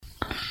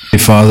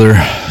Father,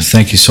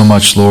 thank you so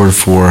much, Lord,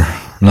 for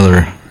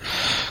another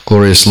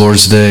glorious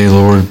Lord's Day.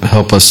 Lord,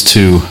 help us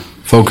to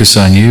focus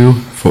on you,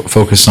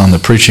 focus on the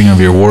preaching of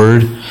your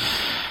word.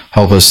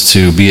 Help us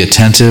to be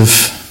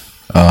attentive,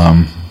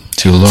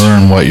 to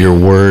learn what your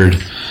word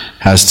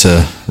has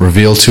to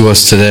reveal to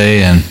us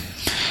today, and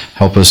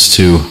help us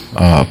to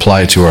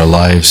apply it to our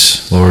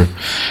lives. Lord,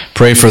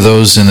 pray for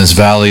those in this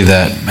valley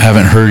that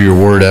haven't heard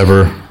your word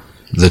ever,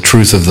 the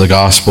truth of the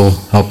gospel.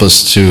 Help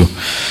us to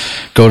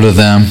go to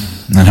them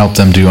and help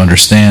them to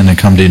understand and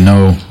come to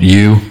know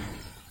you,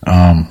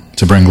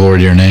 to bring glory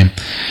to your name.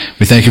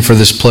 We thank you for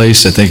this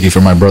place. I thank you for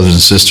my brothers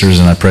and sisters,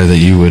 and I pray that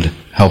you would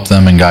help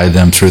them and guide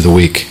them through the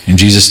week. In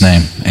Jesus'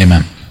 name,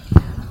 amen.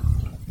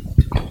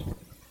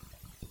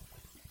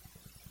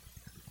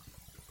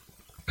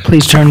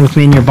 Please turn with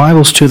me in your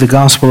Bibles to the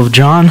Gospel of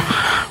John.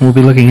 We'll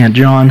be looking at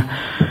John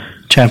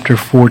chapter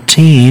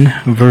 14,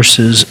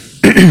 verses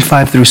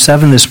 5 through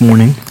 7 this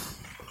morning.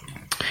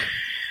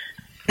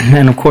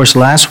 And of course,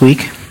 last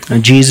week,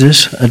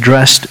 Jesus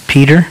addressed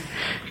Peter.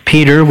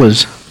 Peter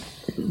was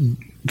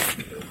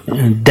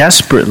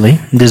desperately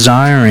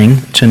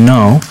desiring to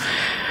know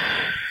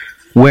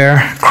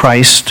where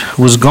Christ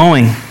was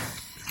going.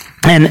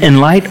 And in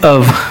light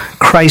of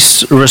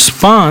Christ's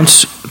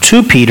response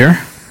to Peter,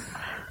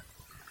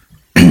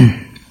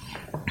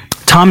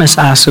 Thomas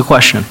asks a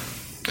question.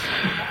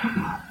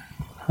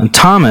 And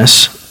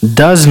Thomas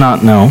does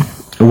not know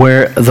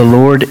where the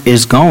Lord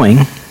is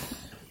going.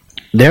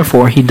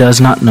 Therefore, he does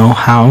not know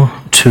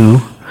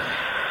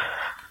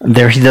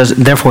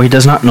Therefore, he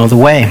does not know the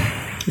way.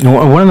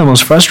 One of the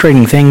most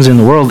frustrating things in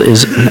the world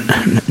is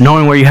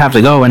knowing where you have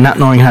to go and not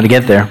knowing how to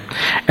get there.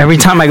 Every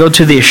time I go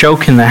to the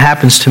Ashokan, that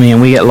happens to me,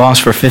 and we get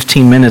lost for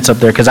 15 minutes up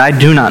there because I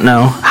do not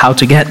know how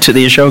to get to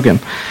the Ashokan.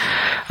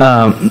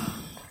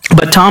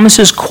 But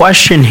Thomas's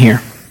question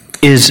here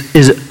is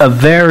a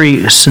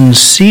very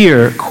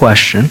sincere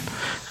question.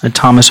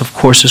 Thomas, of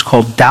course, is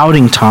called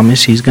Doubting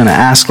Thomas. He's going to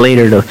ask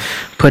later to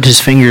put his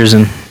fingers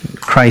in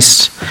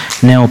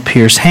Christ's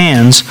nail-pierced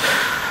hands.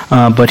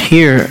 But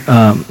here,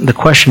 the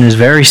question is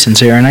very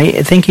sincere, and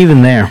I think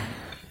even there.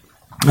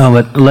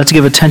 But let's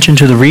give attention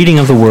to the reading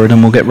of the word,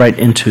 and we'll get right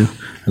into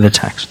the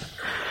text.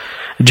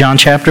 John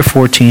chapter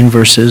 14,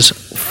 verses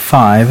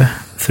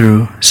 5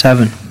 through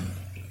 7.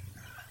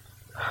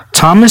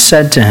 Thomas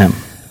said to him,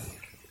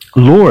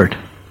 "Lord,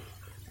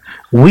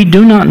 we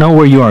do not know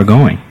where you are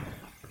going,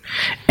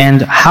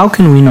 and how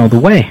can we know the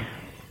way?"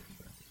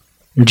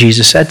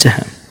 Jesus said to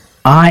him,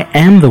 "I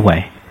am the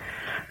way,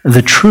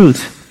 the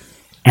truth,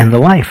 and the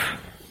life.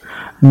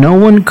 No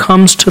one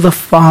comes to the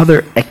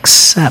Father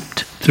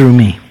except through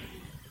me.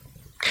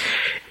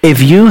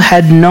 If you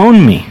had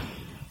known me,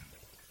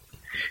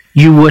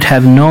 you would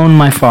have known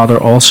my Father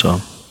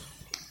also.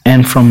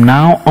 And from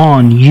now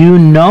on you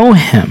know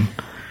him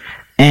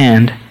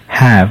and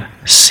have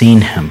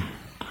seen him."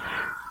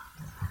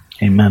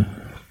 Amen.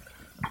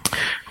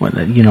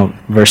 Well,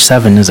 verse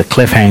 7 is a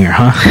cliffhanger,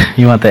 huh?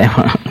 You want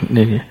that?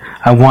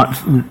 I want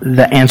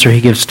the answer he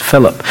gives to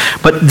Philip.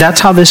 But that's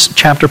how this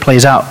chapter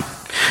plays out.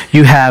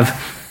 You have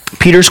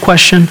Peter's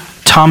question,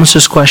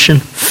 Thomas's question,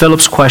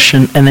 Philip's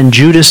question, and then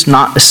Judas,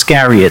 not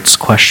Iscariot's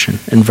question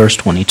in verse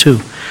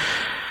 22.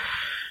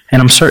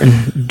 And I'm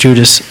certain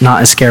Judas,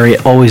 not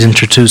Iscariot, always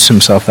introduced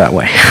himself that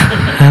way.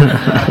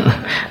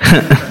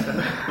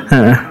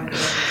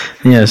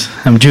 Yes,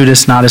 I'm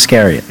Judas, not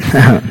Iscariot.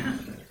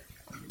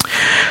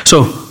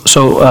 So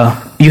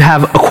you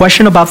have a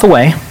question about the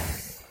way,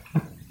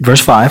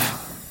 verse 5.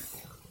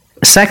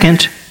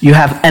 Second, you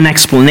have an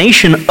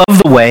explanation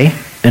of the way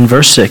in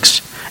verse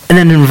 6. And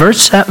then in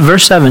verse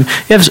 7,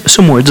 you have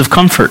some words of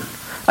comfort.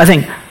 I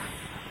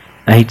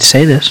hate to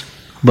say this,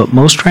 but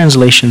most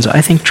translations,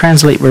 I think,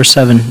 translate verse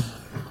 7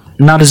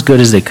 not as good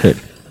as they could.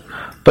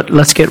 But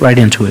let's get right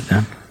into it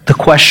then. The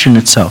question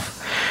itself.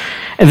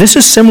 And this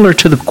is similar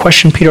to the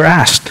question Peter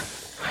asked.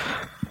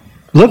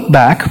 Look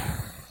back.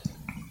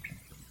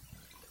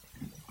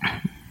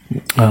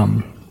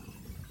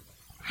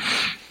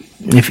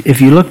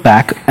 If you look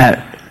back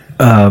at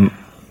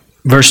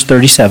verse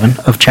 37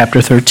 of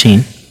chapter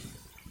 13,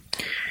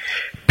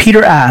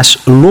 Peter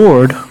asks,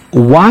 "Lord,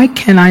 why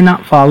can I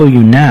not follow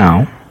you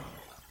now?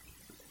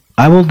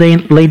 I will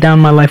lay down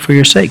my life for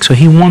your sake." So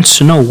he wants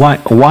to know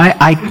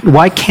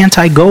why can't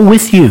I go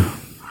with you?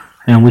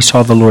 And we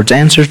saw the Lord's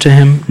answer to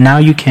him, "Now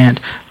you can't,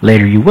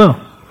 later you will."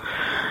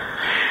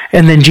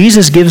 And then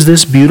Jesus gives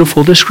this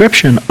beautiful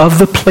description of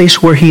the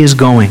place where he is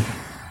going.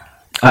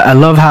 I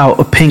love how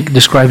Pink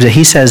describes it.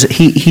 He says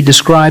he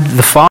described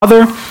the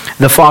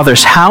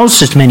Father's house,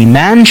 his many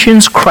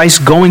mansions,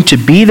 Christ going to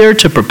be there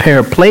to prepare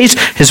a place,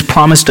 his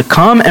promise to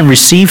come and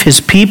receive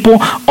his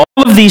people,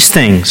 all of these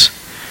things.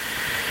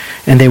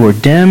 And they were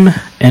dim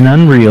and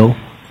unreal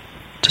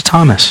to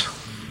Thomas.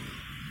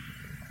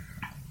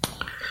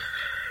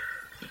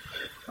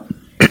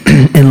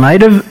 In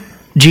light of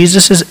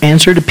Jesus'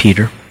 answer to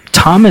Peter,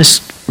 Thomas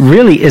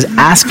really is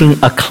asking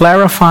a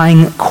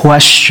clarifying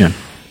question.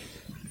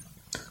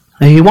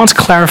 He wants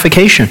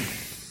clarification.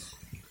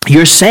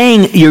 You're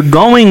saying you're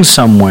going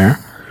somewhere,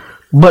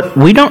 but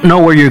we don't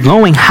know where you're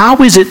going.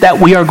 How is it that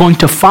we are going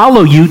to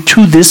follow you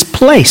to this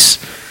place?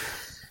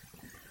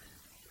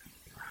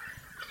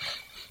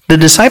 The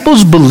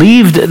disciples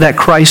believed that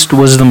Christ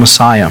was the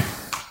Messiah.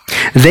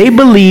 They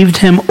believed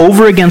him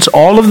over against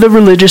all of the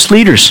religious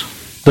leaders.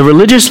 The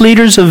religious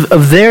leaders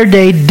of their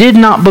day did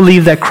not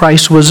believe that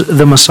Christ was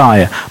the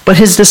Messiah, but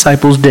his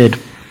disciples did.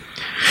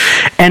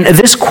 And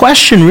this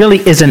question really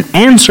is an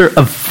answer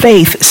of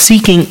faith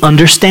seeking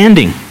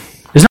understanding.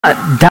 It's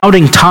not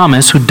doubting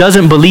Thomas, who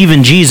doesn't believe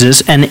in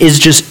Jesus and is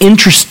just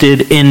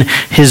interested in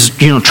his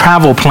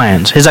travel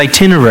plans, his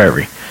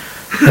itinerary.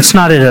 That's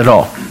not it at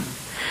all.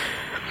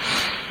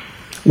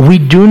 We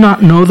do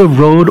not know the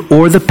road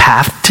or the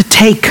path to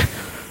take.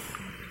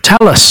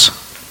 Tell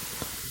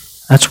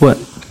us. That's what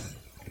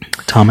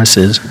Thomas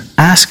is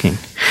asking.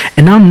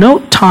 And now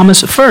note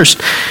Thomas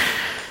first.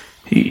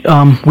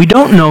 We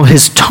don't know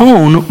his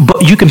tone,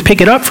 but you can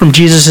pick it up from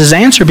Jesus'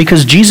 answer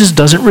because Jesus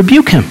doesn't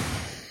rebuke him.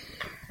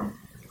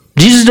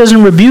 Jesus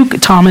doesn't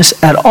rebuke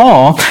Thomas at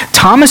all.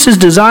 Thomas's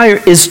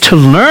desire is to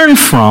learn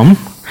from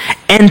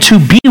and to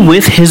be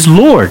with his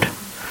Lord.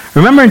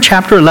 Remember in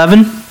chapter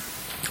 11?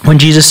 When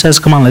Jesus says,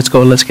 come on, let's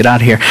go, let's get out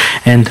of here.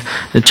 And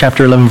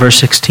chapter 11, verse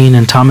 16,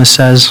 and Thomas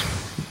says,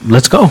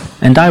 let's go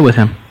and die with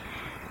him.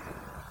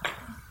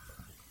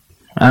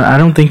 I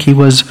don't think he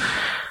was,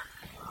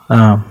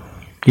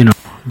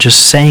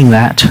 just saying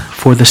that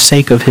for the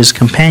sake of his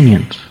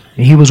companions.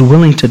 He was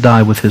willing to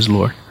die with his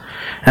Lord.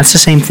 That's the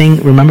same thing,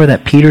 remember,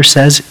 that Peter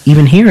says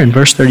even here in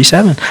verse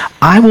 37.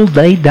 I will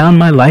lay down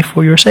my life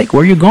for your sake.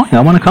 Where are you going?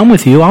 I want to come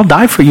with you. I'll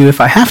die for you if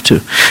I have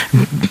to.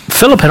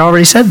 Philip had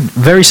already said a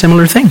very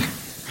similar thing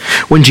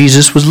when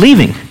Jesus was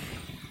leaving.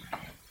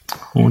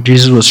 Well,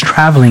 Jesus was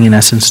traveling, in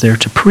essence, there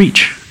to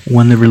preach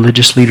when the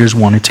religious leaders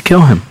wanted to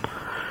kill him.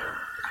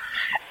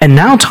 And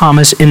now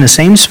Thomas, in the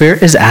same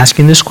spirit, is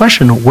asking this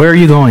question. Where are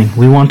you going?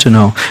 We want to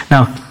know.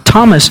 Now,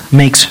 Thomas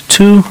makes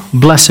two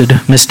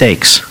blessed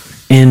mistakes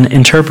in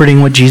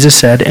interpreting what Jesus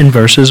said in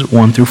verses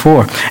 1 through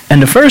 4.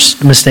 And the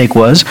first mistake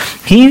was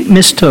he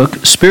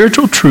mistook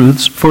spiritual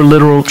truths for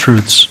literal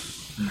truths.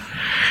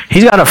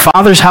 He's got a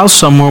father's house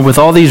somewhere with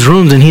all these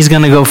rooms and he's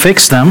going to go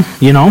fix them,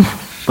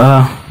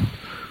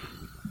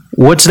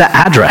 what's the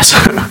address?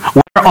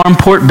 Where on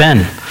Port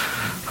Ben?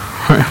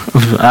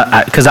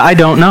 Because I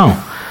don't know.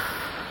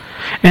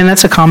 And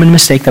that's a common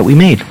mistake that we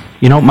made.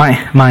 One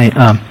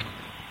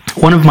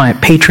of my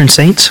patron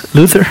saints,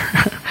 Luther,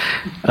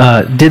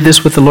 did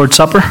this with the Lord's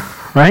Supper,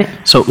 right?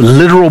 So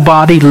literal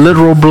body,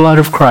 literal blood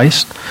of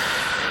Christ.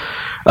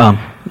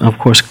 Of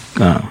course,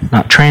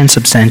 not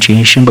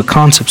transubstantiation, but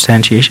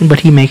consubstantiation. But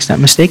he makes that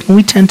mistake, and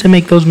we tend to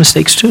make those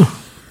mistakes too.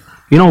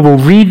 We'll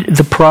read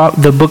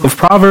the book of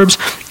Proverbs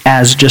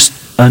as just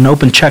an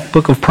open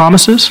checkbook of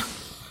promises.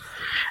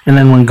 And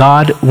then when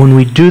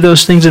we do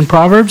those things in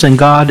Proverbs, and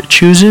God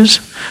chooses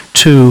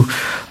to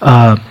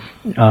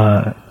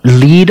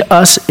lead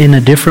us in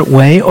a different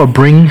way or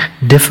bring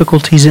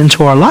difficulties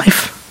into our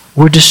life,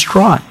 we're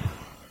distraught.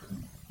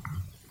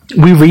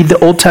 We read the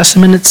Old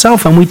Testament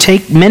itself, and we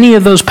take many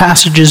of those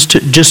passages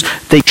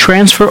they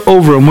transfer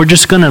over, and we're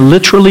just going to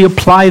literally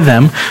apply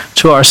them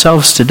to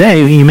ourselves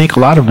today. You make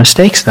a lot of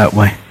mistakes that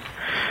way.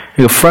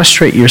 You'll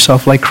frustrate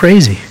yourself like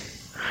crazy.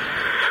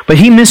 But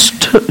he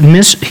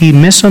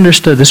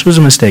misunderstood. This was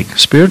a mistake.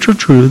 Spiritual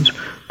truths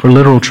for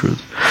literal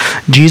truths.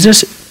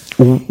 Jesus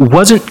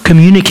wasn't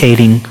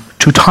communicating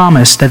to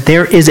Thomas that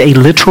there is a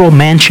literal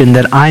mansion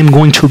that I'm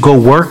going to go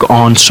work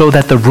on so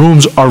that the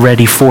rooms are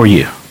ready for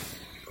you.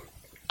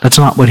 That's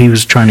not what he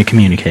was trying to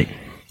communicate.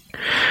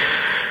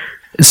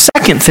 The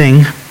second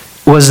thing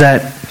was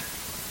that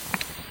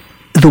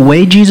the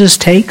way Jesus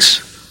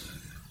takes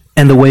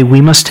and the way we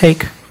must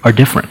take are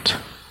different.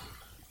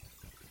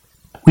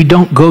 We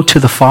don't go to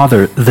the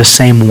Father the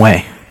same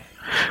way.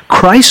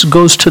 Christ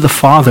goes to the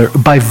Father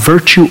by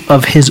virtue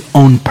of his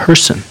own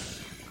person.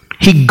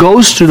 He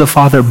goes to the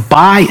Father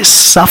by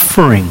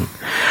suffering,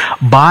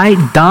 by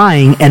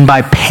dying, and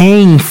by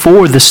paying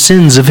for the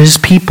sins of his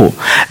people.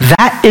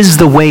 That is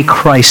the way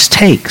Christ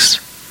takes.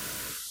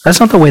 That's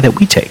not the way that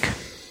we take.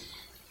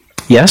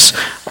 Yes,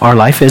 our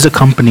life is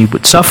accompanied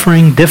with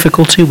suffering,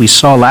 difficulty. We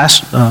saw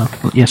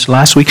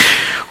last week,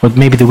 or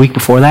maybe the week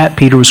before that,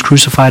 Peter was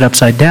crucified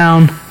upside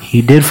down.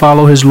 He did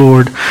follow his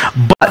Lord.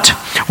 But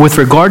with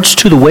regards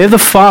to the way of the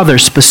Father,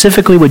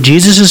 specifically what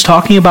Jesus is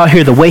talking about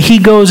here, the way he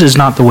goes is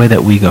not the way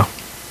that we go.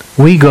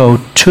 We go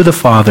to the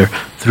Father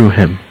through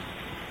him.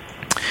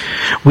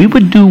 We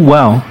would do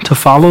well to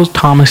follow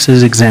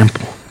Thomas's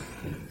example.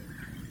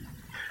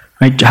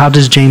 Right? How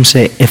does James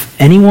say? If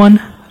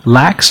anyone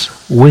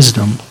lacks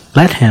wisdom,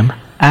 let him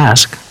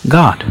ask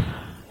God.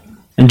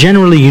 And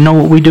generally, you know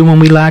what we do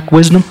when we lack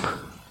wisdom?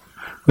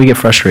 We get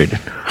frustrated.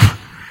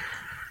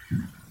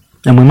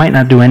 And we might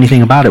not do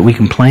anything about it. We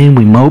complain,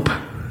 we mope,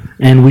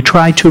 and we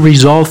try to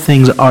resolve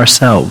things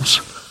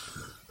ourselves.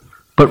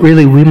 But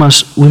really, we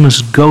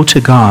must go to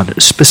God,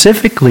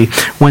 specifically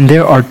when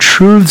there are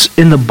truths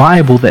in the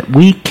Bible that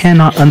we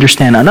cannot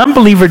understand. An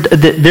unbeliever,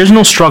 there's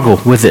no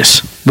struggle with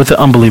this. with the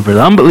unbeliever.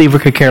 The unbeliever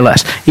could care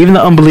less. Even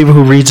the unbeliever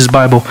who reads his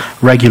Bible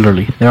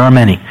regularly. There are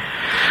many.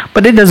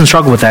 But it doesn't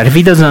struggle with that. If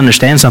he doesn't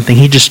understand something,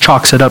 he just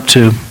chalks it up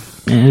to,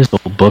 this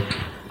little book,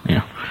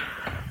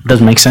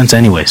 doesn't make sense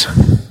anyways.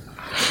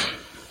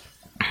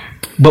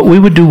 But we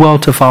would do well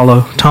to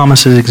follow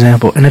Thomas's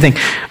example. And I think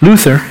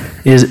Luther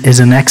is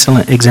an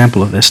excellent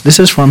example of this. This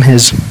is from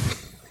his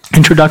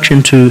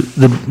introduction to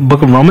the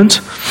book of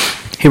Romans.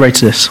 He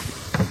writes this: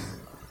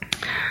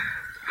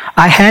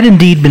 I had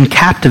indeed been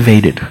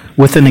captivated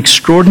with an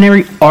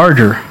extraordinary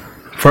ardor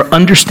for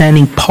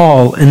understanding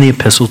Paul in the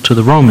epistle to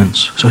the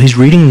Romans. So he's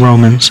reading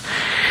Romans,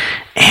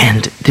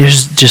 and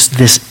there's just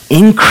this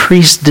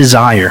increased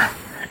desire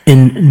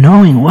in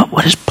knowing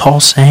what is Paul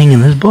saying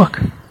in this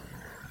book.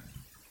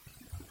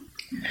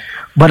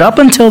 But up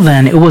until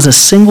then, it was a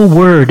single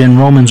word in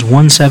Romans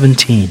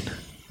 1:17.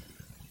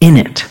 In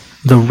it,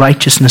 the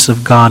righteousness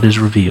of God is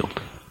revealed.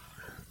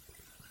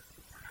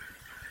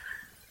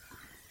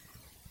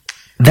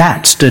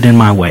 That stood in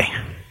my way.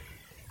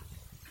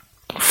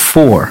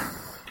 For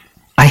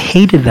I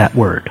hated that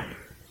word.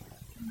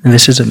 And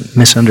this is a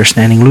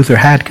misunderstanding Luther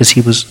had because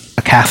he was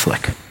a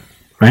Catholic,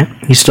 right?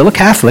 He's still a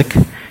Catholic.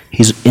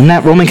 He's in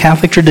that Roman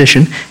Catholic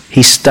tradition.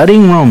 He's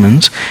studying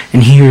Romans,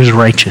 and he hears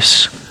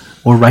righteous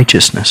or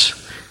righteousness.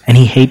 And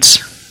he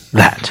hates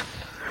that,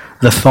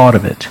 the thought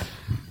of it.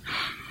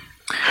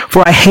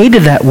 For I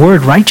hated that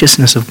word,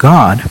 righteousness of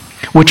God,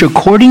 which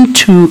according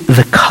to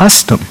the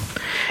custom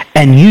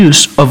and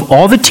use of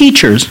all the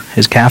teachers,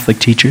 his Catholic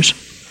teachers,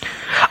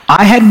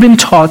 I had been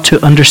taught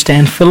to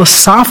understand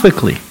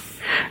philosophically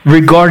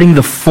regarding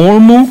the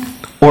formal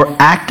or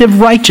active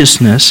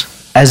righteousness,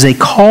 as they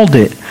called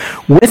it,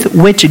 with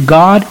which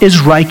God is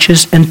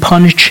righteous and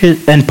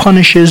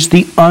punishes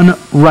the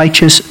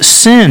unrighteous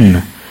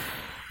sin.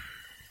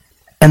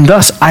 And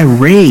thus I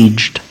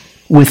raged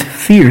with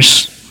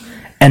fierce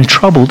and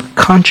troubled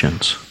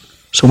conscience.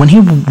 So when he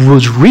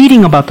was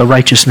reading about the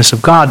righteousness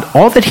of God,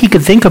 all that he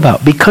could think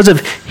about, because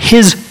of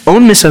his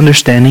own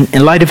misunderstanding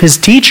in light of his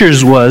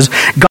teachers, was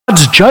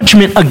God's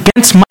judgment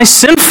against my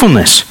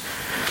sinfulness.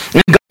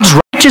 And God's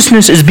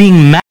righteousness is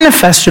being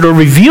manifested or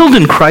revealed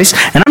in Christ,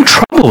 and I'm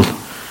troubled.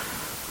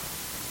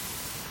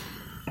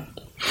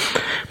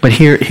 But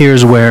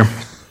here's where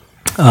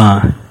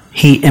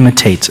he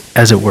imitates,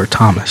 as it were,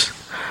 Thomas.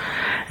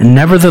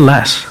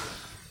 Nevertheless,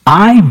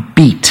 I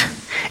beat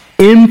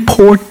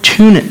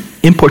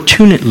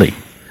importunately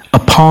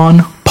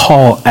upon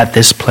Paul at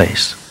this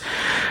place,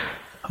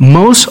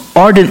 most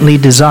ardently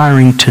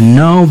desiring to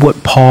know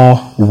what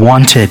Paul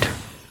wanted.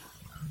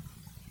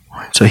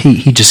 So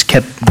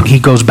he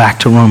goes back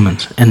to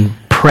Romans and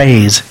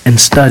prays and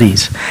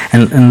studies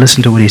and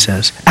listen to what he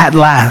says. At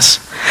last,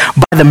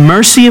 by the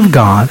mercy of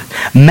God,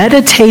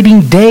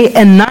 meditating day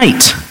and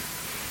night,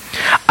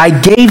 I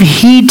gave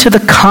heed to the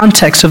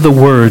context of the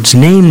words,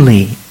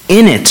 namely,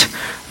 in it,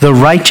 the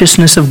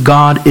righteousness of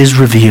God is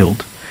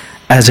revealed,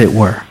 as it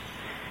were.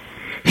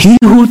 He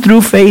who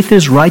through faith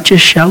is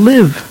righteous shall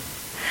live.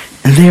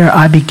 And there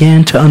I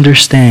began to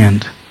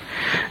understand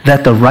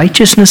that the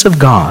righteousness of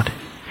God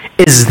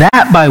is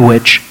that by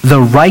which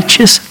the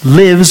righteous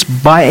lives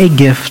by a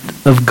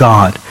gift of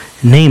God,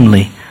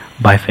 namely,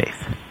 by faith.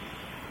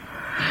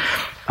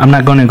 I'm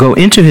not going to go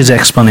into his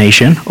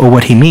explanation or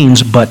what he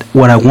means, but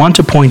what I want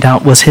to point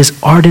out was his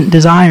ardent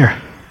desire.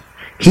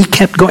 He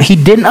kept going. He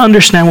didn't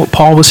understand what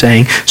Paul was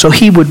saying, so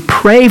he would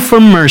pray for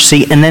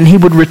mercy, and then he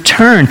would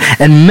return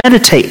and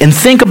meditate and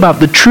think about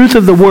the truth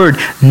of the word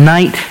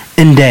night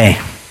and day.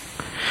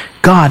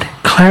 God,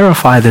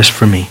 clarify this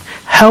for me.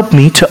 Help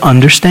me to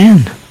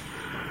understand.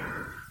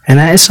 And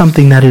that is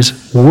something that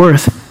is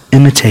worth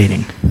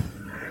imitating.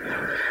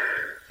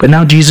 But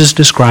now Jesus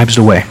describes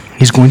the way.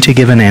 He's going to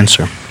give an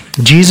answer.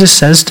 Jesus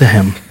says to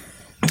him,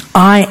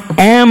 I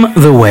am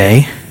the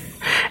way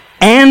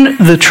and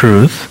the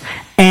truth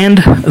and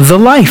the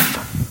life.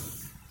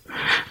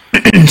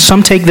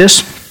 Some take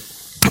this.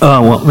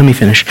 Let me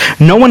finish.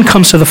 No one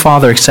comes to the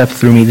Father except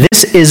through me.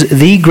 This is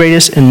the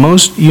greatest and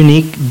most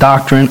unique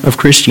doctrine of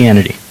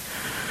Christianity.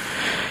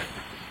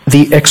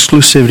 The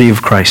exclusivity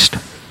of Christ.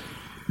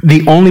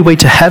 The only way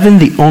to heaven,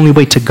 the only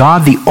way to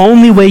God, the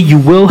only way you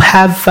will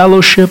have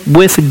fellowship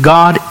with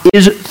God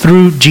is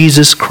through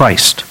Jesus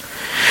Christ.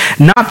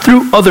 Not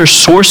through other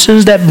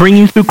sources that bring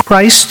you through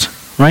Christ,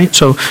 right?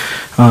 So,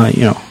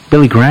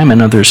 Billy Graham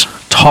and others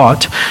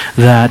taught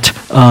that,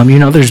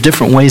 there's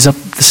different ways up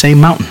the same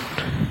mountain.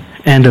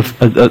 And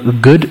a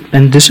good,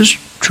 and this is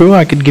true,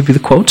 I could give you the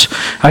quotes.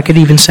 I could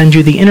even send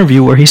you the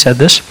interview where he said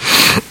this.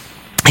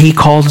 He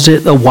calls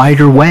it a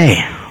wider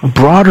way, a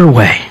broader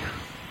way.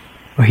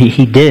 Or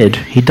he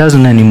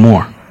doesn't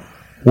anymore,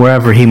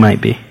 wherever he might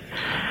be.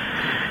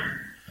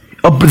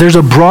 There's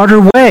a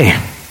broader way.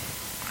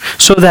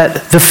 So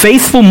that the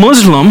faithful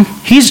Muslim,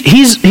 he's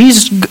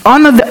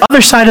on the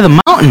other side of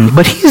the mountain,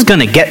 but he's going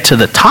to get to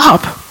the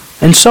top.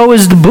 And so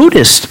is the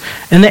Buddhist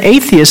and the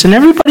atheist and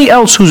everybody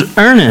else who's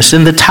earnest,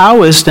 and the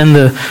Taoist and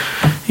the,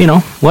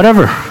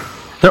 whatever.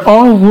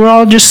 We're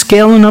all just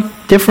scaling up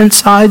different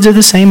sides of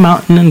the same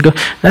mountain and go.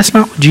 That's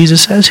not what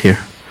Jesus says here.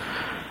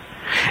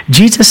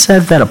 Jesus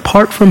said that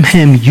apart from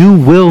him, you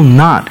will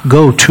not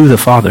go to the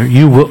Father.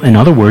 You will, in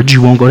other words,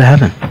 you won't go to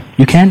heaven.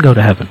 You can't go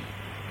to heaven.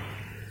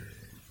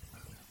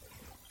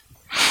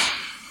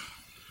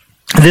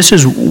 This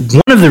is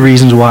one of the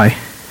reasons why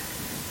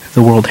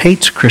the world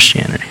hates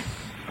Christianity,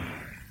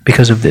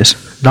 because of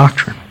this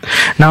doctrine.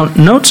 Now,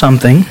 note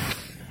something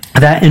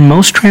that in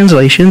most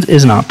translations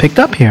is not picked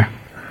up here.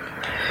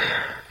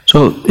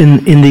 So,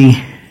 in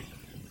the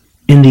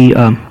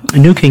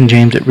New King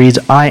James, it reads,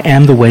 I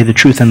am the way, the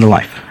truth, and the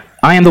life.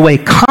 I am the way,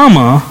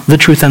 comma, the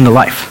truth, and the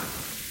life.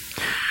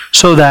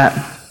 So that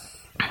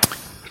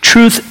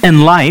truth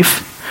and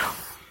life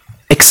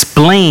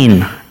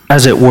explain,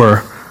 as it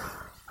were,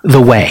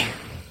 the way.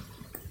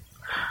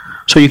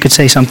 So you could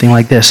say something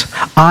like this: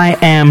 I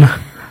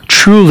am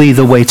truly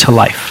the way to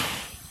life.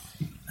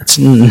 That's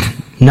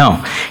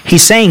no.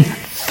 He's saying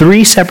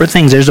three separate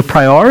things. There's a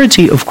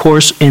priority, of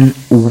course, in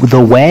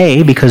the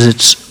way, because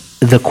it's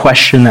the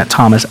question that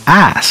Thomas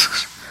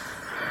asks.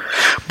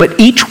 But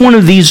each one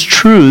of these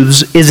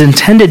truths is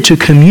intended to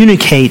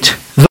communicate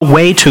the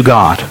way to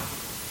God.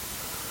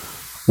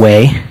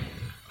 Way,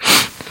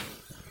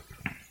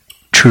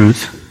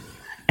 truth,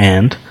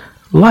 and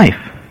life.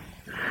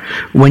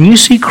 When you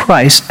see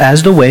Christ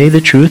as the way,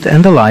 the truth,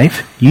 and the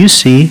life, you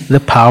see the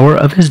power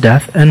of his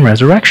death and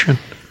resurrection.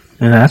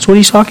 And that's what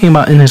he's talking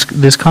about in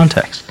this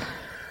context.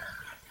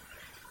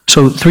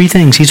 So three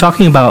things. He's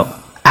talking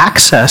about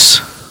access,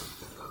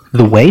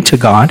 the way to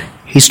God.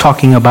 He's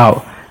talking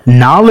about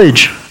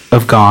knowledge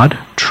of God,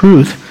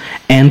 truth,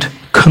 and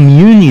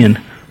communion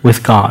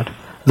with God,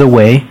 the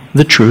way,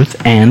 the truth,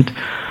 and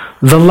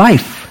the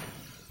life.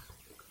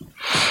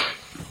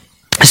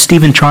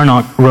 Stephen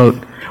Charnock wrote,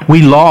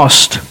 we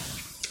lost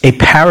a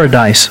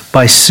paradise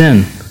by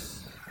sin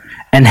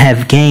and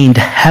have gained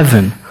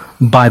heaven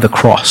by the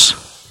cross.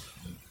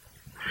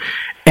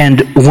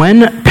 And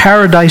when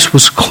paradise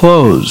was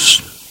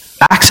closed,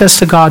 access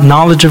to God,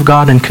 knowledge of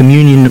God, and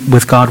communion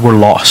with God were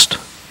lost.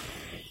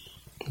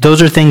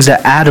 Those are things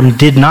that Adam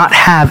did not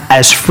have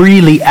as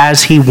freely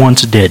as he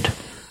once did.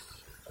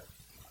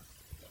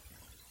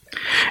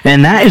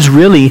 And that is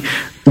really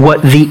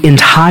what the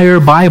entire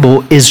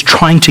Bible is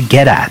trying to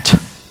get at.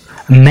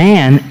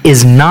 Man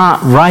is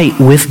not right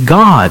with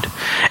God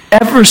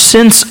ever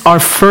since our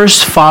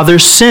first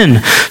father's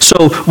sin.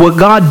 So what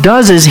God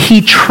does is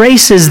he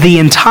traces the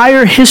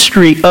entire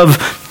history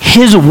of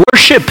his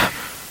worship,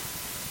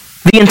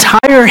 the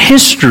entire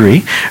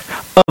history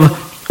of,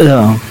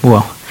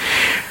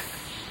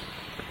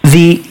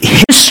 the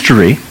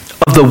history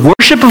of the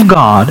worship of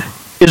God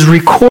is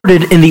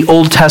recorded in the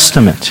Old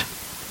Testament.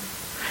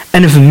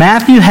 And if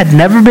Matthew had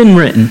never been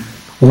written,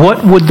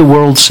 what would the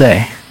world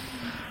say?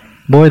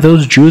 Boy,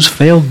 those Jews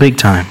failed big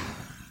time.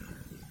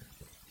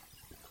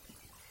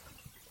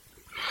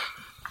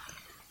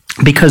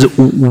 Because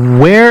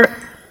where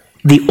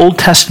the Old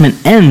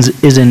Testament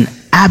ends is an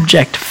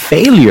abject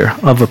failure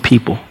of a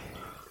people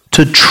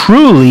to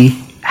truly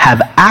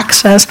have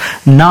access,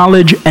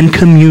 knowledge, and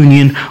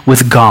communion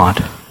with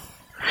God.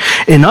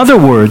 In other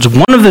words,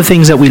 one of the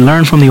things that we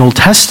learn from the Old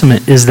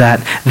Testament is that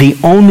the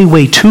only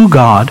way to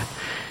God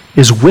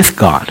is with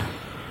God.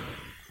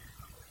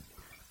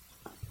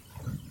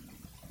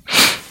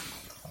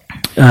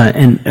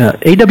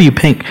 A.W.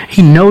 Pink,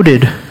 he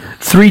noted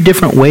three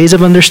different ways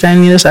of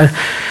understanding this. I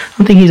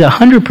don't think he's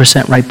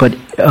 100% right, but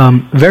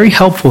very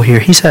helpful here.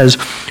 He says,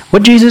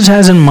 what Jesus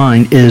has in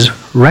mind is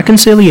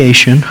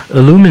reconciliation,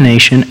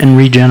 illumination, and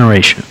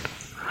regeneration.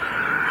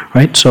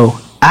 Right? So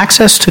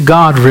access to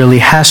God really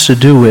has to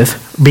do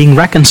with being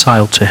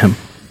reconciled to him.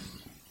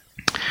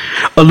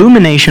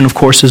 Illumination, of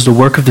course, is the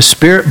work of the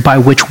Spirit by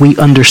which we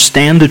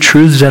understand the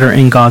truths that are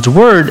in God's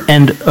Word,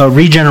 and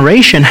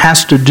regeneration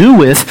has to do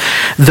with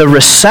the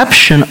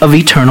reception of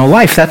eternal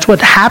life. That's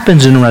what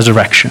happens in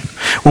resurrection.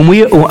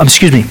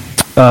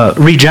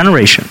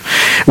 Regeneration.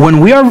 When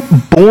we are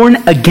born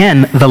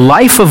again, the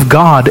life of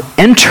God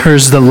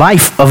enters the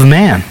life of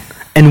man,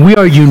 and we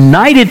are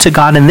united to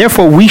God, and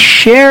therefore we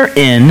share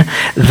in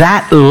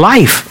that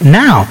life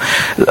now.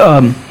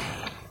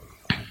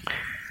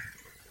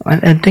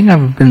 I think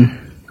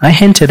I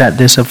hinted at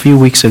this a few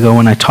weeks ago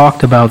when I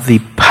talked about the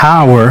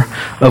power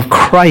of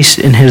Christ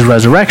in his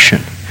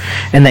resurrection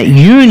and that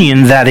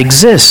union that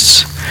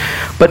exists.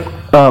 But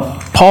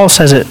Paul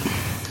says it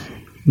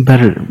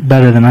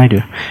better than I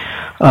do.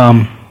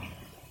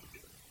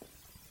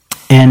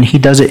 And he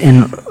does it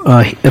in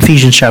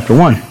Ephesians chapter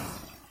 1.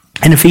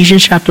 In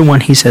Ephesians chapter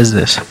 1, he says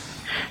this.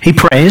 He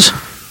prays.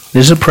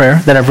 This is a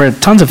prayer that I've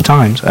read tons of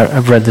times.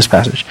 I've read this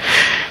passage.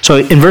 So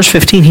in verse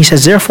 15, he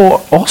says,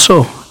 therefore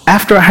also,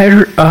 after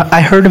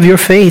I heard of your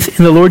faith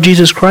in the Lord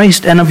Jesus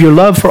Christ and of your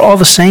love for all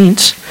the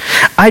saints,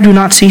 I do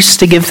not cease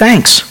to give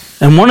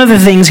thanks. And one of the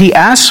things he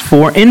asks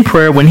for in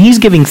prayer when he's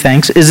giving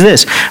thanks is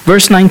this,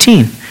 verse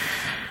 19.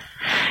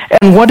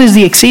 And what is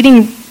the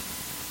exceeding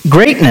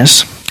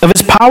greatness of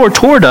his power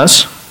toward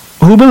us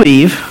who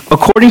believe,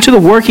 according to the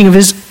working of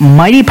his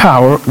mighty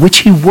power, which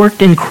he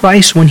worked in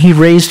Christ when he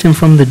raised him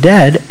from the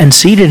dead and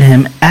seated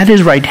him at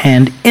his right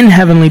hand in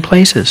heavenly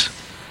places.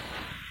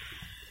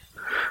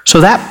 So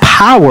that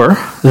power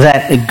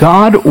that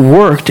God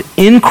worked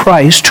in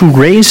Christ to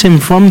raise him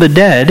from the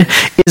dead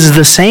is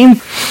the same.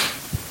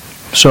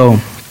 So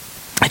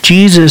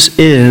Jesus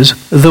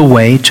is the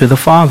way to the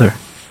Father.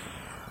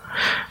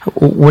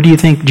 What do you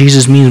think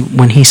Jesus means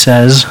when he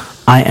says,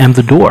 I am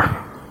the door?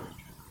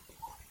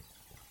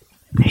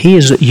 He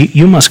is.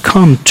 You must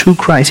come to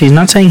Christ. He's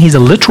not saying he's a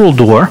literal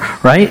door,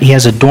 right? He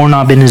has a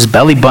doorknob in his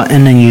belly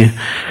button and you...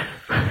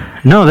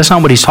 No, that's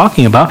not what he's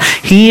talking about.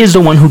 He is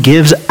the one who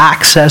gives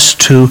access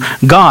to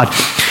God.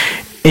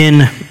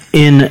 In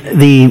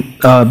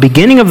the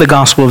beginning of the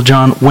Gospel of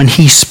John, when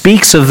he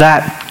speaks of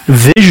that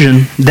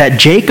vision that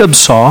Jacob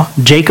saw,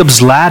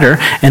 Jacob's ladder,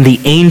 and the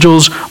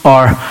angels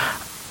are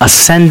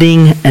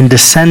ascending and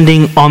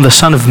descending on the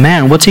Son of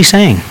Man, what's he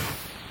saying?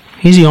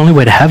 He's the only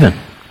way to heaven.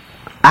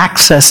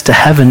 Access to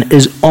heaven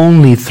is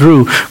only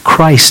through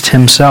Christ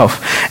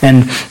himself.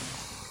 And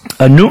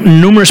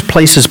numerous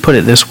places put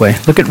it this way.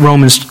 Look at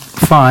Romans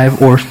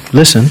 5, or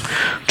listen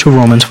to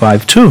Romans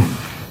 5:2.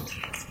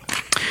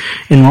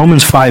 In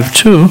Romans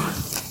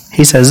 5:2,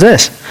 he says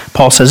this.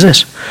 Paul says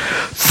this.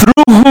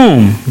 Through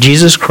whom,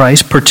 Jesus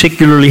Christ,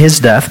 particularly his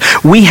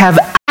death, we have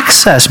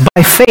access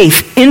by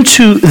faith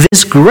into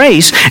this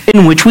grace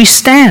in which we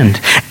stand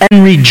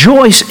and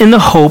rejoice in the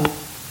hope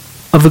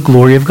of the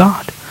glory of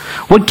God.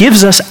 What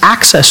gives us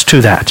access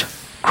to that?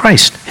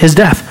 Christ, his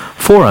death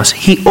for us.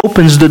 He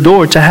opens the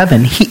door to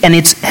heaven, and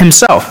it's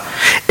himself.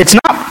 It's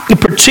not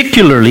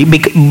particularly,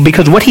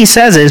 because what he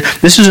says is,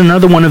 this is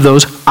another one of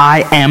those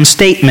I am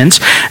statements,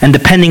 and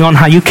depending on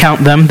how you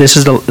count them,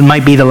 it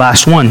might be the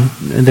last one.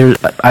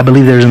 I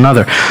believe there's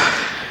another.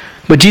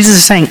 But Jesus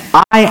is saying,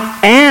 I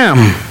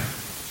am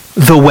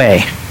the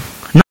way.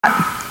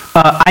 Not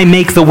I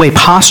make the way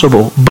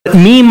possible, but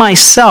me,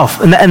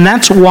 myself. And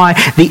that's why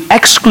the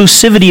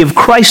exclusivity of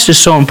Christ is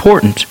so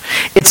important.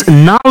 It's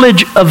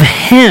knowledge of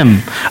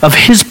him, of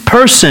his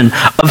person,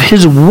 of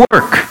his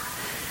work.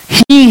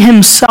 He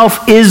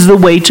himself is the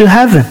way to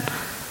heaven.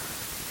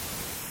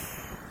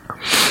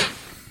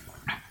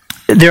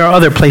 There are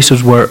other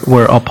places where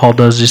Paul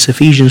does this,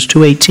 Ephesians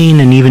 2:18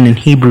 and even in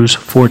Hebrews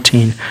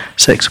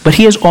 14:6. But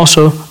he is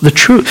also the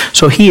truth.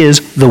 So he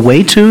is the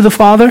way to the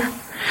Father,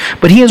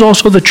 but he is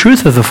also the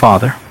truth of the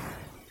Father.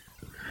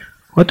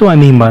 What do I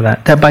mean by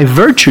that? That by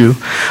virtue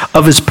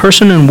of his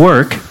person and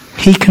work,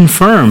 he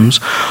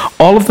confirms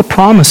all of the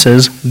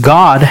promises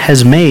God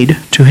has made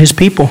to his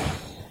people.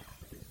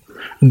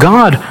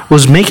 God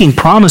was making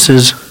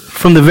promises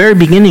from the very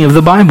beginning of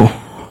the Bible.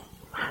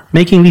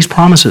 Making these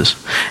promises.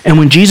 And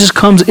when Jesus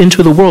comes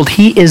into the world,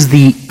 he is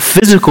the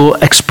physical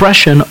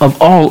expression of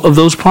all of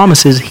those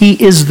promises. He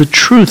is the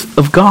truth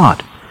of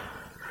God.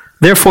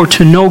 Therefore,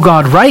 to know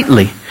God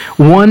rightly,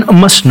 one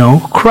must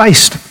know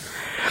Christ.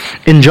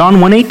 In John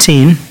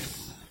 1:18,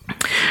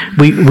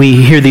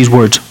 we hear these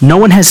words, no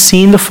one has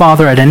seen the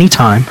Father at any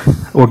time,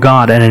 or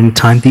God at any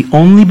time. The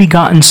only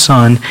begotten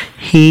Son,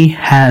 he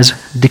has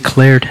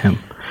declared him.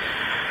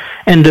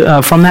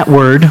 And from that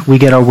word, we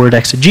get our word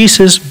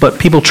exegesis, but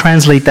people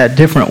translate that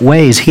different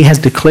ways. He has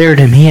declared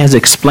him, he has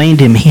explained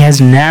him, he has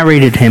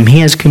narrated him, he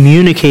has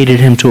communicated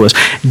him to us.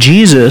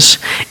 Jesus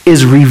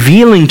is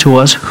revealing to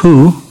us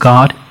who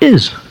God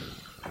is.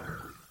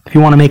 If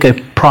you want to make a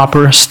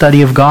proper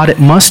study of God, it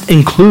must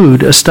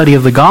include a study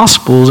of the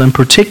Gospels, and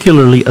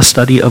particularly a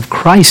study of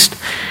Christ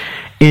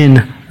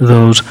in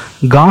those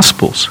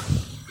Gospels.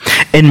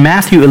 In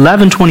Matthew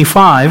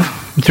 11:25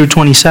 through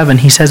 27,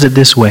 he says it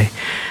this way,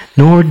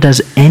 nor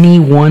does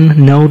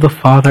anyone know the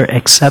Father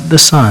except the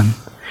Son,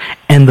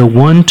 and the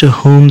one to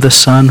whom the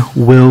Son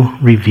will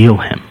reveal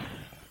him.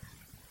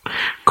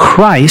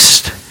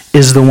 Christ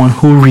is the one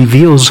who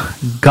reveals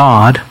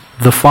God,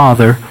 the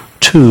Father,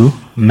 to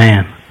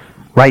man,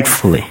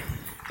 rightfully.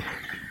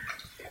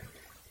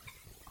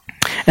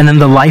 And then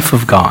the life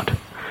of God.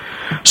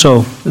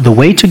 So, the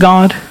way to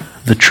God,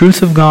 the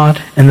truth of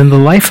God, and then the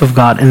life of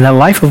God. And the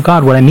life of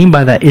God, what I mean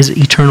by that is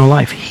eternal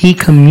life. He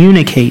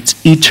communicates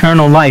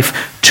eternal life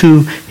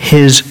to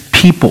his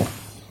people.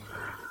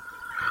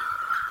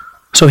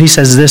 So he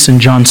says this in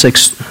John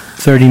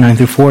 6:39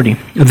 through 40.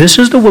 This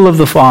is the will of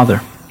the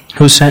Father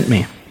who sent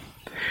me,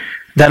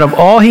 that of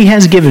all he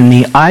has given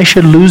me, I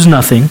should lose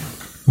nothing,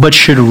 but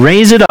should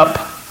raise it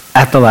up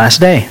at the last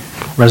day.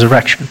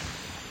 Resurrection.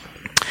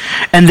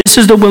 And this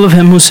is the will of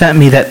him who sent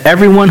me, that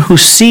everyone who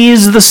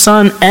sees the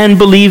Son and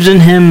believes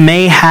in him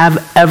may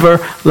have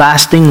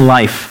everlasting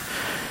life.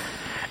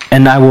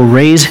 And I will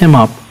raise him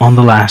up on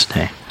the last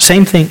day.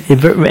 Same thing,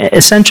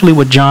 essentially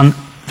what John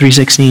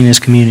 3:16 is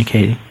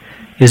communicating,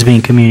 is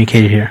being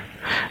communicated here.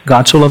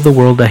 God so loved the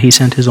world that he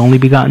sent his only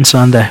begotten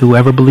Son, that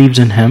whoever believes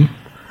in him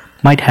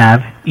might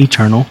have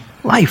eternal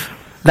life.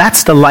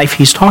 That's the life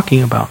he's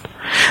talking about.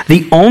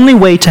 The only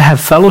way to have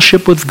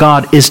fellowship with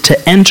God is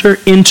to enter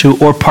into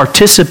or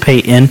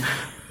participate in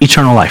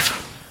eternal life.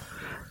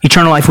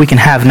 Eternal life we can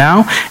have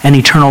now, and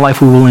eternal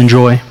life we will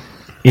enjoy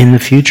in the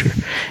future,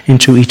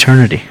 into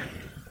eternity.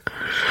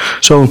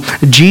 So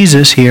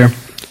Jesus here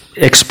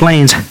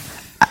explains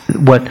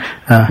what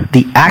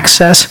the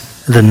access,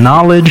 the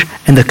knowledge,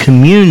 and the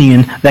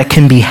communion that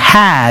can be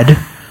had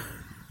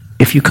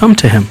if you come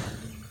to him.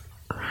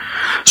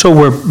 So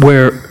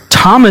where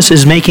Thomas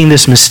is making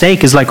this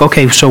mistake is like,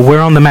 okay, so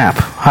we're on the map.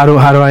 How do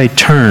I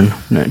turn?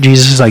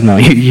 Jesus is like, no,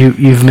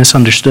 you've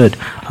misunderstood.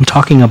 I'm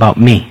talking about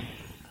me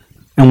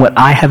and what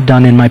I have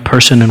done in my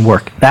person and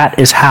work. That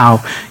is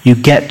how you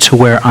get to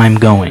where I'm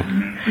going.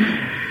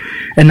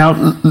 And now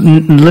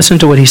listen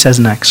to what he says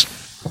next.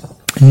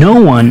 No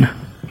one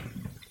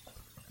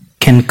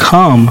can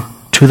come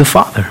to the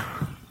Father.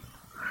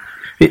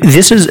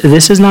 This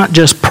is not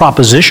just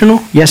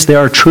propositional. Yes, there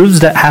are truths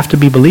that have to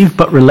be believed,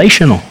 but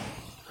relational.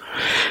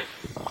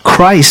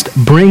 Christ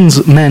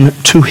brings men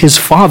to his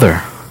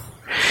Father.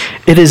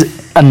 It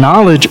is a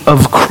knowledge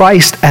of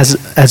Christ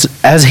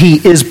as he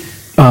is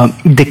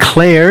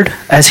declared,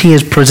 as he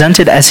is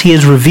presented, as he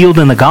is revealed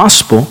in the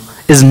gospel,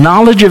 is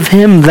knowledge of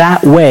him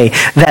that way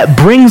that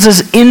brings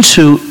us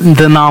into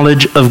the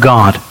knowledge of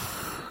God.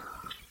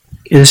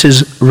 This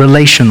is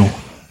relational.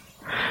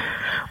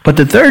 But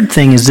the third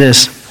thing is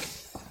this,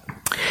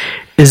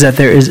 is that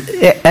there is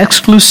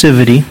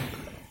exclusivity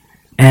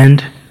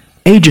and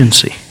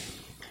agency.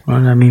 What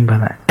do I mean by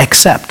that?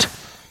 Except.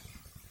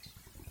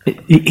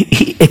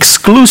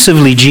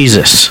 Exclusively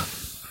Jesus.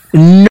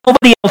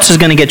 Nobody else is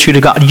going to get you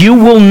to God. You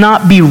will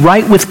not be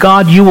right with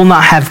God. You will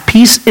not have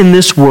peace in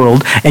this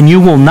world. And you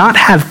will not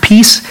have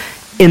peace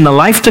in the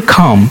life to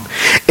come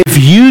if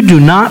you do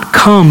not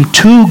come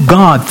to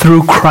God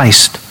through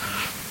Christ.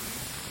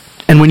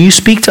 And when you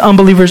speak to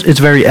unbelievers, it's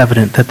very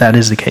evident that that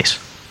is the case.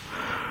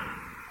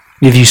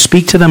 If you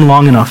speak to them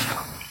long enough,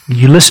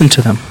 you listen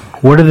to them.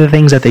 What are the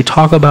things that they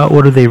talk about?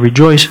 What do they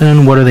rejoice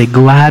in? What are they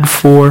glad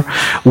for?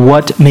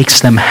 What makes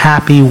them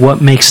happy?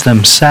 What makes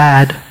them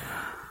sad?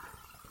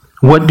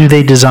 What do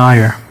they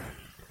desire?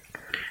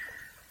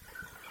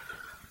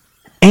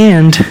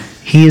 And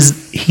he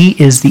is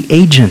the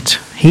agent.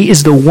 He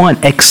is the one,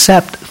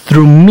 except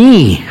through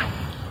me.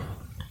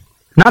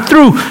 Not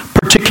through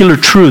particular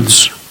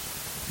truths.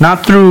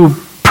 Not through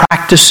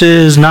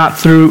practices.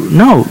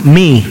 No,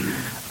 me,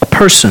 a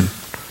person,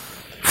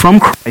 from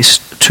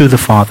Christ to the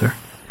Father.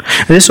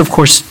 This, of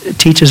course,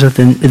 teaches us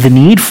the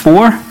need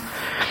for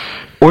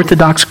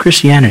Orthodox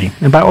Christianity.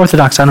 And by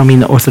Orthodox, I don't mean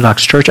the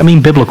Orthodox Church. I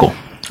mean biblical.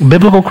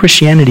 Biblical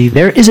Christianity,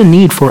 there is a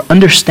need for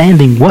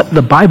understanding what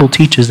the Bible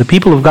teaches. The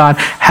people of God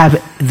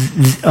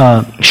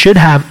should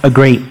have a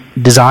great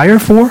desire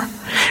for,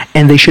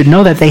 and they should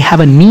know that they have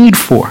a need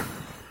for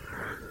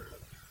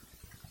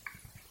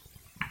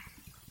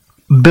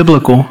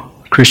biblical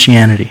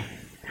Christianity.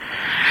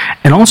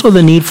 And also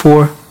the need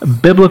for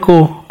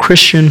biblical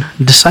Christian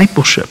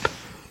discipleship.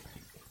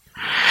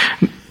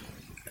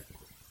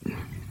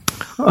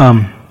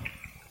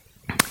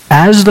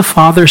 As the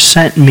Father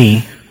sent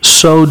me,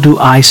 so do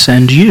I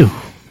send you.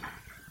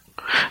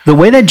 The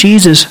way that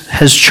Jesus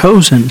has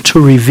chosen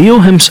to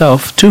reveal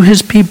himself to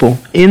his people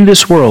in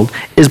this world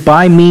is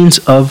by means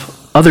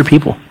of other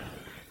people.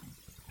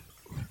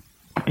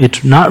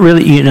 It's not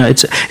really,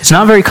 it's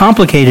not very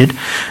complicated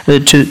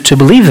to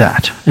believe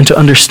that and to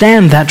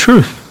understand that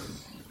truth.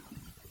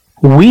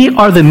 We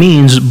are the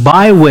means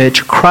by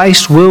which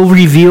Christ will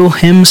reveal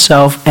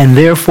himself and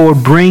therefore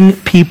bring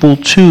people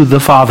to the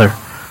Father.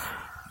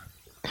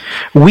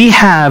 We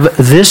have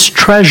this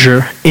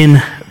treasure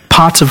in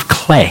pots of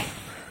clay.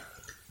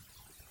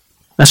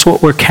 That's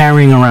what we're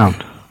carrying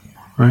around.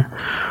 Right?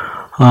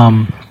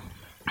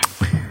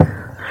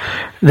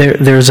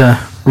 There's a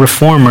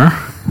reformer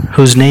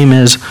whose name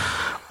is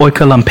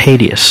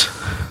Oecolampadius.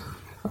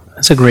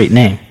 That's a great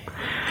name.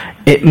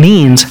 It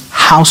means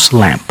house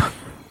lamp.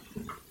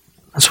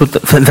 That's what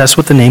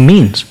the name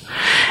means.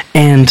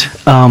 And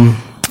I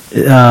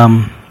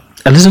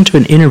listened to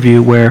an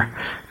interview where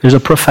there's a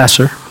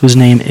professor whose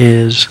name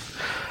is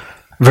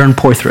Vern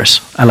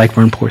Poythress. I like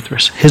Vern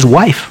Poythress. His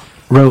wife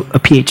wrote a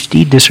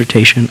PhD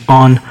dissertation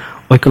on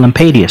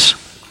Oecolampadius.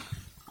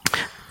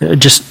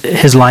 Just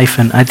his life,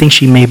 and I think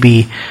she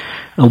maybe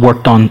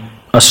worked on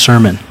a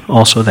sermon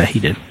also that he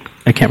did.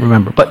 I can't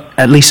remember, but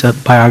at least a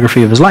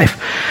biography of his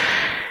life.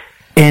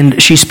 And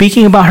she's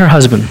speaking about her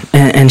husband,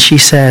 and she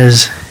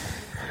says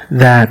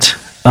that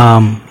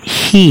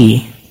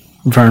he,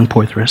 Vern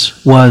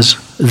Poythress,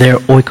 was their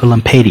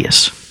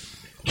Oecolampadius.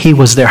 He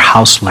was their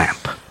house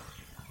lamp.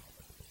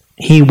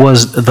 He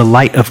was the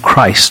light of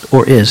Christ,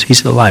 or is, he's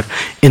still alive,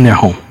 in their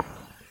home.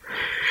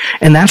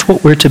 And that's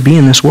what we're to be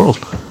in this world.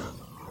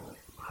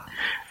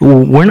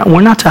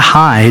 We're not to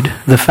hide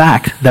the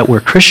fact that we're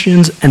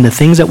Christians and the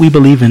things that we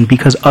believe in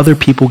because other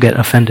people get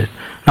offended.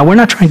 Now, we're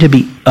not trying to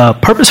be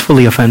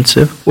purposefully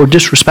offensive or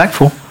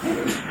disrespectful,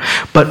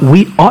 but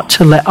we ought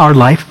to let our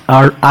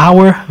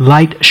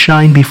light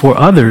shine before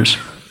others,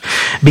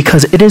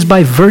 because it is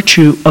by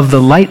virtue of the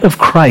light of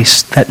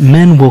Christ that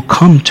men will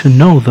come to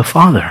know the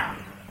Father.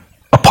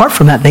 Apart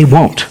from that, they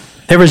won't.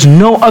 There is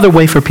no other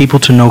way for people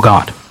to know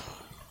God.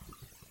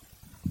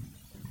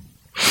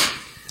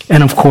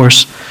 And of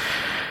course,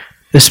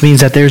 this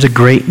means that there's a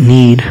great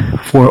need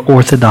for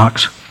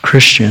Orthodox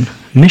Christian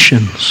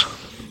missions.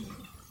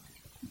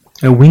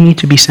 And we need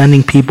to be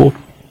sending people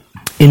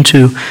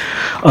into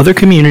other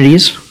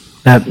communities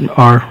that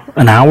are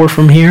an hour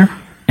from here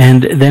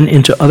and then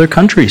into other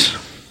countries.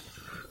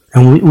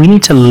 And we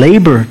need to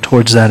labor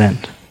towards that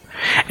end.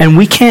 And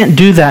we can't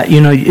do that.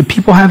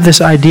 People have this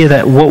idea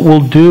that what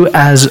we'll do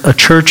as a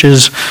church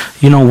is,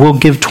 we'll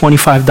give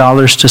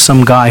 $25 to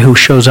some guy who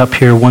shows up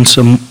here once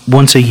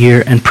a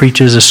year and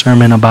preaches a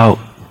sermon about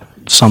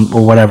some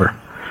or whatever.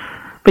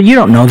 But you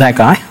don't know that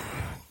guy.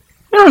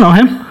 You don't know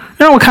him. You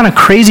don't know what kind of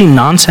crazy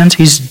nonsense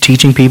he's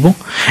teaching people.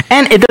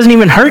 And it doesn't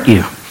even hurt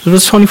you.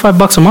 It's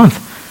 $25 a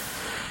month.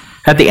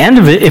 At the end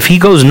of it, if he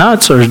goes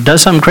nuts or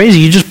does something crazy,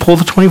 you just pull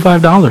the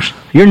 $25.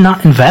 You're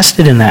not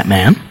invested in that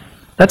man.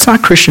 That's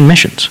not Christian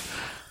missions.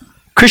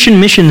 Christian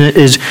mission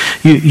is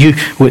you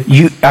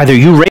either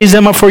you raise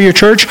them up for your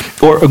church,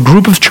 or a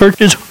group of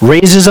churches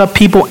raises up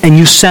people and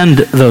you send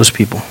those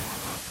people.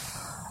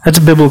 That's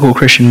biblical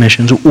Christian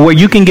missions, where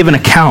you can give an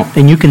account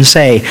and you can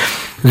say,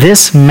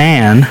 this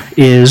man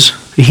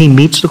he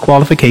meets the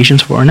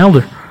qualifications for an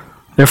elder.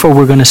 Therefore,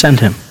 we're going to send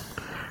him.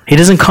 He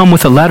doesn't come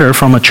with a letter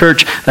from a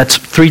church that's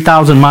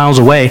 3,000 miles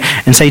away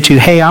and say to you,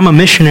 hey, I'm a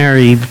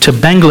missionary to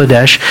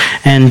Bangladesh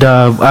and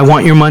I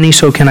want your money,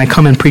 so can I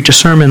come and preach a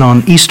sermon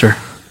on Easter?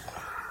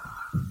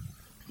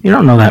 You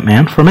don't know that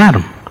man from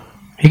Adam.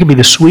 He could be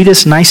the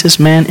sweetest, nicest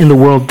man in the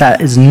world. That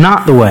is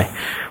not the way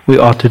we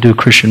ought to do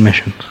Christian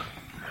missions.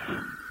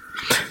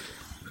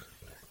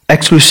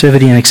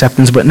 Exclusivity and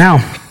acceptance. But now,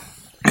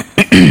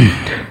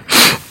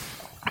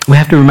 we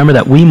have to remember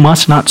that we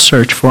must not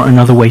search for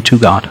another way to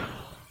God.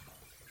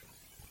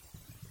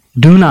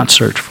 Do not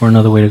search for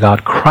another way to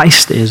God.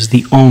 Christ is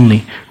the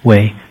only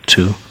way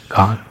to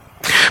God.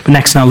 But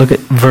next, now look at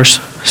verse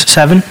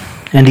 7,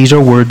 and these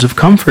are words of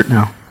comfort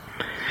now.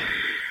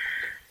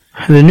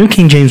 The New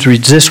King James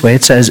reads this way.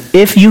 It says,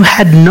 if you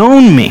had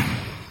known me,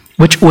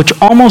 which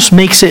almost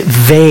makes it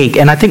vague,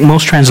 and I think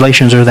most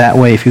translations are that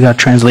way if you got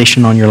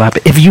translation on your lap.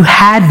 If you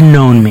had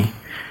known me.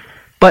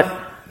 But,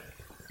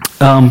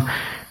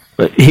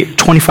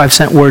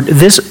 25-cent word,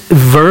 this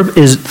verb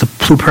is the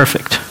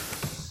pluperfect.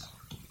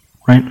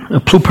 Right? A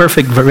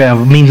pluperfect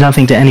verb means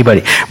nothing to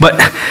anybody. But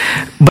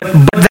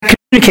that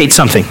communicates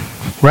something,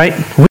 right?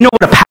 We know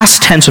what a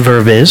past tense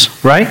verb is,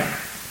 right?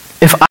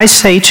 If I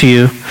say to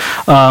you,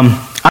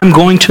 I'm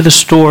going to the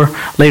store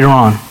later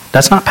on,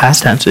 that's not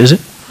past tense, is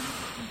it?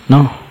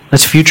 No,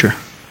 that's future.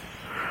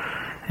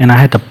 And I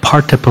had to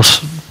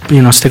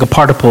stick a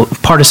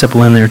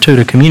participle in there too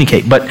to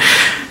communicate. But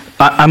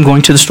I'm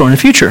going to the store in the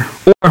future.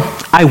 Or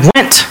I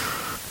went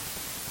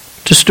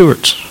to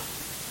Stewart's.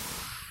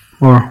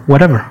 Or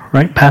whatever,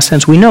 right? Past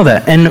tense, we know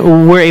that.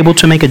 And we're able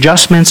to make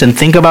adjustments and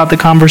think about the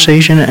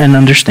conversation and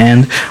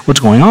understand what's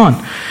going on.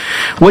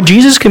 What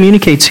Jesus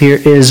communicates here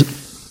is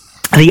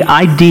the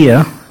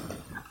idea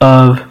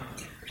of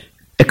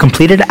a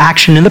completed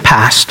action in the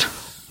past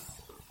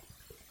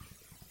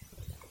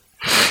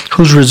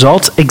whose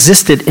results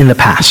existed in the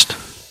past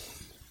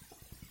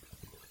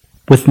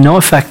with no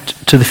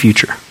effect to the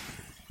future.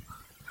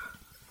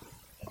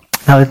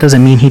 Now, that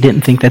doesn't mean he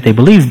didn't think that they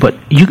believed, but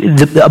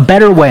a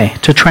better way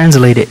to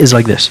translate it is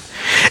like this.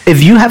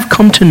 If you have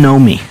come to know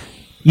me,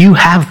 you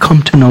have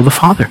come to know the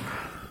Father.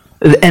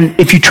 And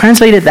if you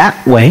translate it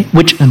that way,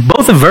 which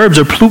both the verbs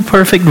are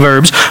pluperfect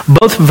verbs,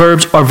 both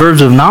verbs are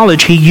verbs of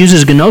knowledge, he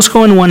uses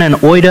gnosko in one and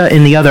oida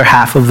in the other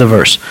half of the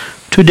verse.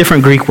 Two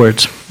different Greek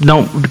words.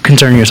 Don't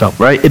concern yourself,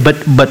 right?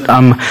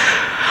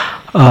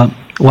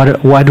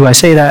 Why do I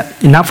say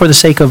that? Not for the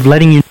sake of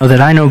letting you know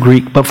that I know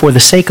Greek, but for the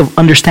sake of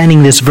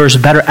understanding this verse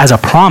better as a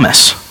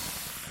promise.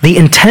 The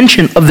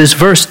intention of this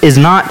verse is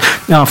not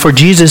for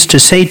Jesus to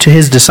say to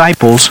his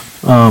disciples,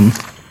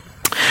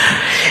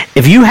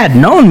 if you had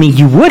known me,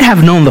 you would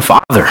have known the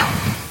Father.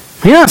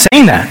 He's not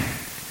saying that.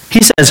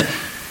 He says,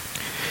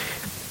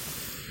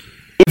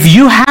 if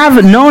you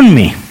have known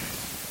me,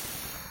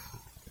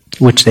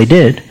 which they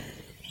did,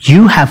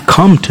 you have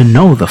come to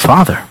know the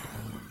Father.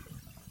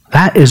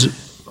 That is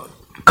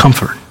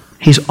comfort.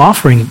 He's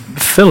offering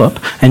Philip,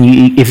 and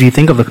if you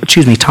think of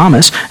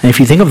Thomas, and if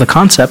you think of the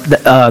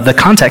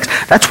context,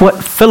 that's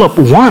what Philip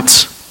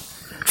wants.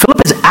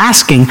 Philip is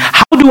asking,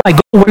 how do I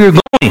go where you're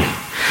going?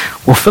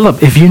 Well,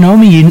 Philip, if you know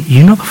me,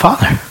 you know the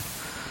Father.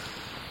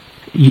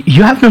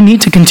 You have no need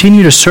to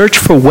continue to search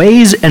for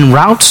ways and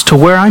routes to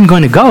where I'm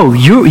going to go.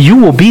 You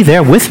will be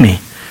there with me.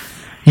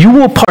 You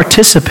will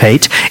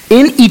participate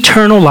in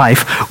eternal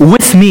life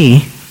with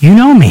me. You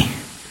know me.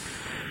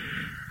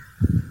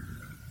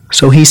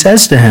 So he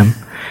says to him,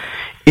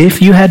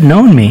 if you had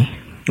known me,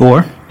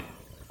 or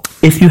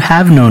if you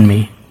have known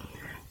me,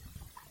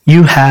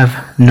 you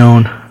have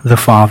known the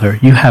Father.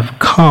 You have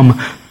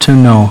come to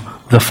know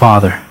the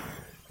Father.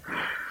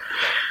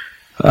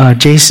 I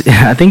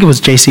think it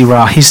was J.C.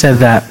 Ryle. He said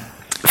that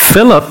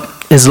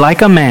Philip is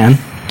like a man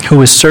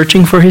who is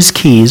searching for his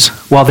keys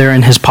while they're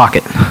in his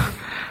pocket.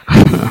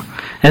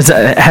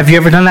 Have you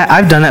ever done that?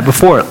 I've done that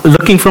before.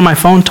 Looking for my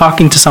phone,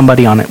 talking to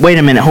somebody on it. Wait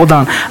a minute, hold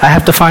on. I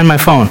have to find my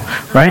phone,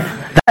 right?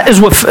 That is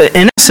what,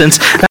 in essence,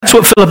 that's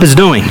what Philip is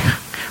doing,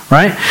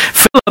 right?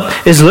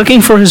 Philip is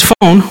looking for his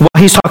phone while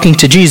he's talking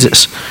to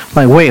Jesus.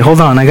 Like, wait,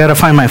 hold on, I got to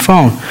find my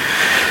phone.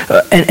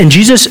 And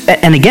Jesus,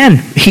 and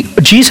again,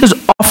 Jesus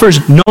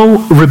offers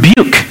no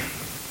rebuke.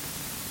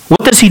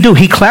 does he do?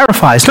 He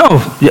clarifies, no,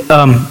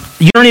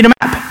 you don't need a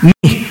map. Me,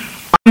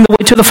 I'm the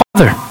way to the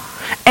Father.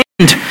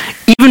 And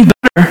even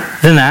better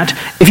than that,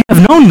 if you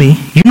have known me,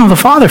 you know the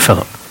Father,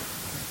 Philip.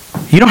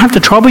 You don't have to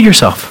trouble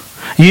yourself.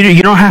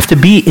 You don't have to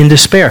be in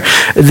despair.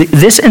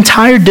 This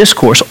entire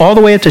discourse, all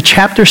the way up to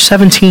chapter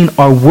 17,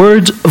 are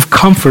words of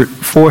comfort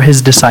for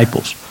his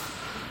disciples.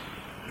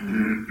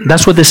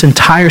 That's what this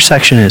entire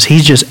section is.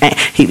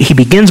 He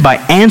begins by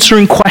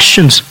answering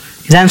questions.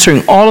 He's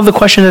answering all of the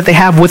questions that they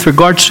have with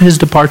regards to his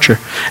departure.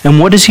 And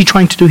what is he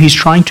trying to do? He's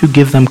trying to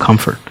give them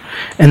comfort.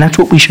 And that's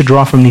what we should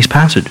draw from these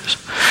passages.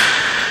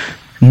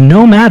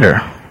 No matter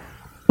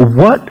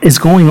what is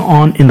going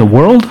on in the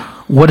world,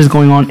 what is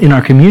going on in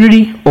our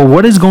community, or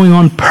what is going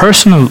on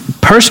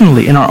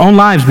personally in our own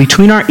lives,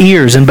 between our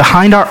ears and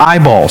behind our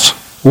eyeballs,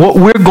 what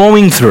we're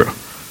going through.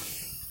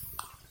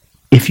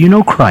 If you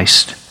know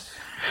Christ,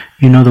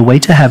 you know the way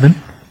to heaven,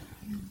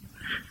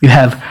 you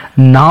have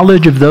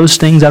knowledge of those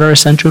things that are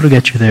essential to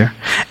get you there,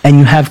 and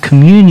you have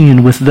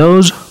communion with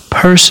those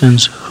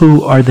persons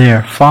who are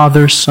there,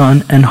 Father,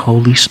 Son, and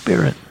Holy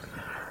Spirit.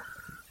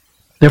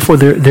 Therefore,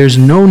 there's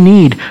no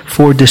need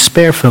for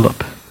despair,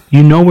 Philip.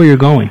 You know where you're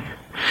going.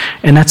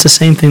 And that's the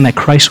same thing that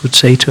Christ would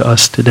say to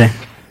us today.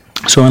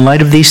 So in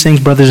light of these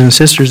things, brothers and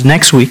sisters,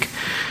 next week,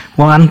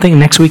 well, I don't think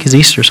next week is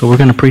Easter, so we're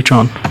going to preach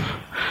on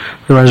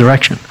the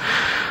resurrection.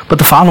 But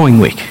the following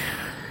week,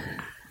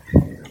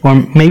 or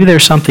maybe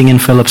there's something in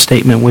Philip's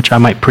statement which I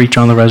might preach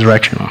on the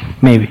resurrection on.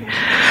 Maybe.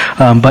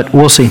 But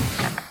we'll see.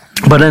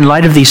 But in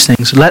light of these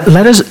things, let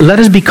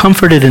us be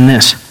comforted in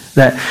this,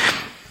 that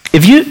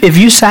if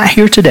you sat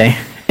here today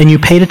and you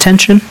paid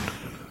attention,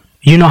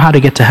 you know how to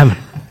get to heaven.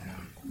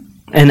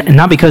 And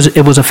not because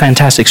it was a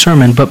fantastic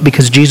sermon, but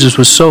because Jesus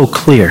was so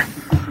clear.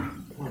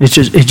 It's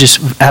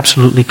just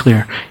absolutely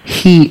clear.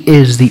 He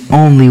is the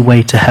only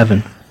way to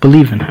heaven.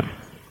 Believe in him.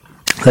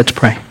 Let's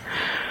pray.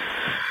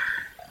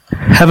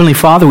 Heavenly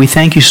Father, we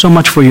thank you so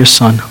much for your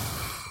Son.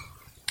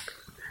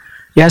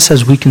 Yes,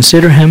 as we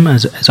consider him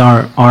as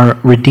our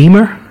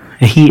Redeemer,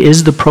 he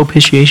is the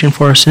propitiation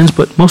for our sins,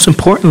 but most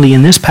importantly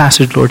in this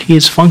passage, Lord, he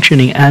is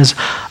functioning as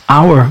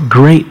our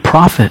great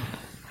prophet.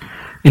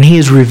 And he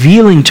is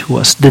revealing to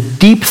us the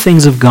deep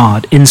things of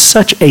God in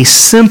such a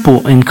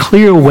simple and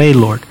clear way,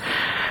 Lord,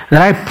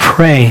 that I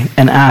pray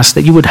and ask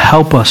that you would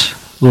help us,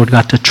 Lord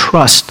God, to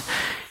trust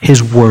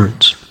his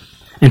words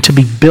and to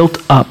be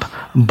built up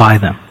by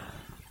them.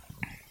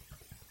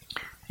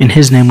 In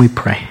his name we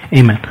pray.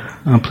 Amen.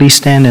 Please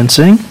stand and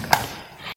sing.